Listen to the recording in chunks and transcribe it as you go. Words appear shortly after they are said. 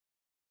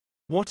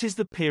What is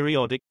the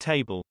periodic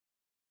table?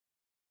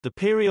 The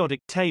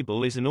periodic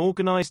table is an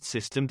organized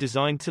system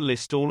designed to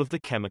list all of the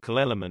chemical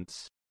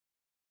elements.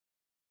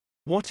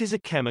 What is a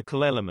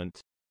chemical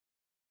element?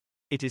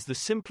 It is the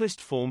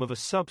simplest form of a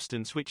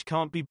substance which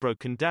can't be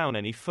broken down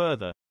any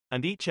further,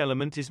 and each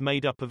element is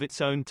made up of its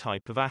own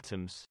type of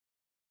atoms.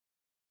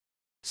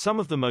 Some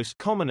of the most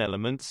common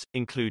elements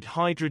include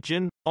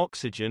hydrogen,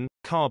 oxygen,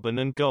 carbon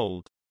and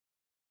gold.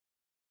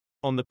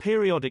 On the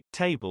periodic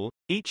table,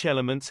 each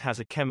element has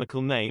a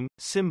chemical name,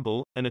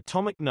 symbol, an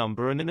atomic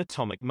number and an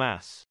atomic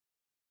mass.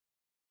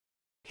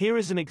 Here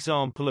is an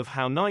example of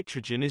how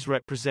nitrogen is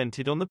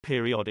represented on the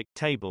periodic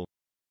table.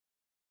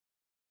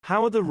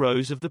 How are the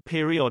rows of the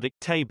periodic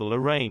table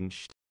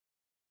arranged?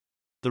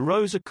 The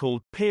rows are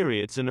called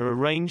periods and are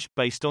arranged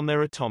based on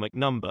their atomic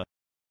number.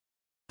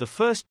 The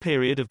first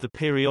period of the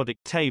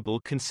periodic table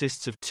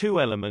consists of two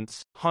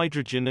elements,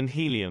 hydrogen and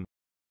helium.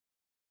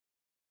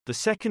 The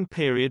second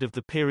period of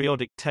the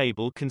periodic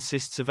table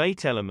consists of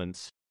 8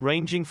 elements,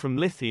 ranging from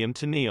lithium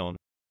to neon.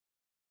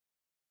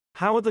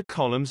 How are the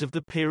columns of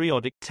the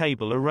periodic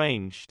table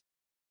arranged?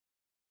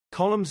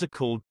 Columns are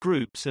called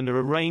groups and are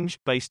arranged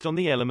based on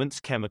the element's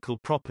chemical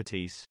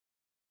properties.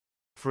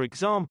 For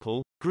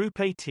example, group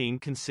 18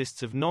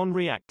 consists of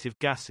non-reactive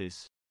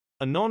gases.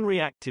 A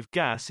non-reactive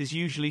gas is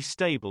usually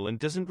stable and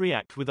doesn't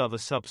react with other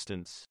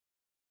substance.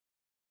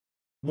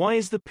 Why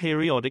is the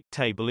periodic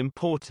table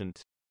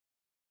important?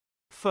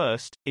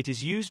 First, it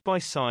is used by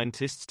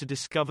scientists to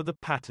discover the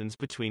patterns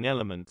between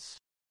elements.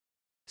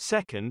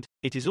 Second,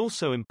 it is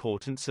also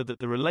important so that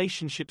the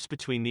relationships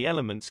between the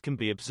elements can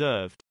be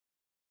observed.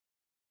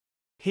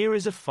 Here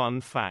is a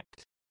fun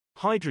fact.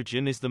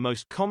 Hydrogen is the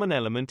most common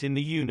element in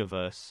the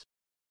universe.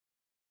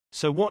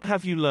 So what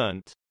have you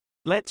learnt?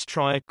 Let's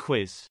try a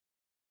quiz.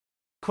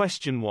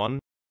 Question 1.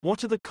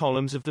 What are the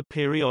columns of the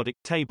periodic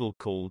table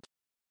called?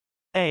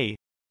 A.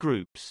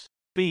 Groups.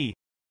 B.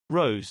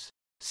 Rows.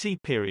 C.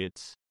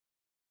 Periods.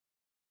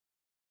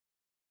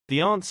 The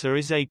answer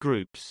is A.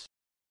 Groups.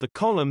 The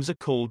columns are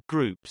called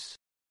groups.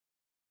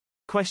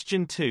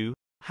 Question 2.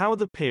 How are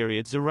the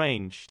periods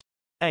arranged?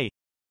 A.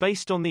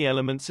 Based on the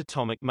element's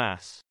atomic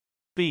mass.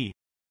 B.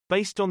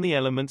 Based on the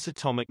element's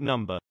atomic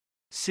number.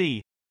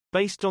 C.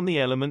 Based on the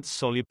element's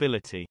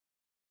solubility.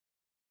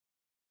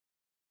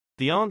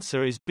 The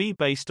answer is B.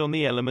 Based on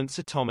the element's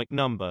atomic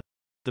number.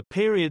 The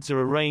periods are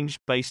arranged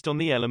based on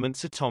the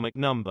element's atomic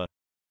number.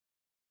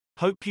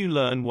 Hope you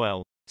learn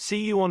well.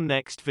 See you on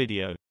next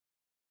video.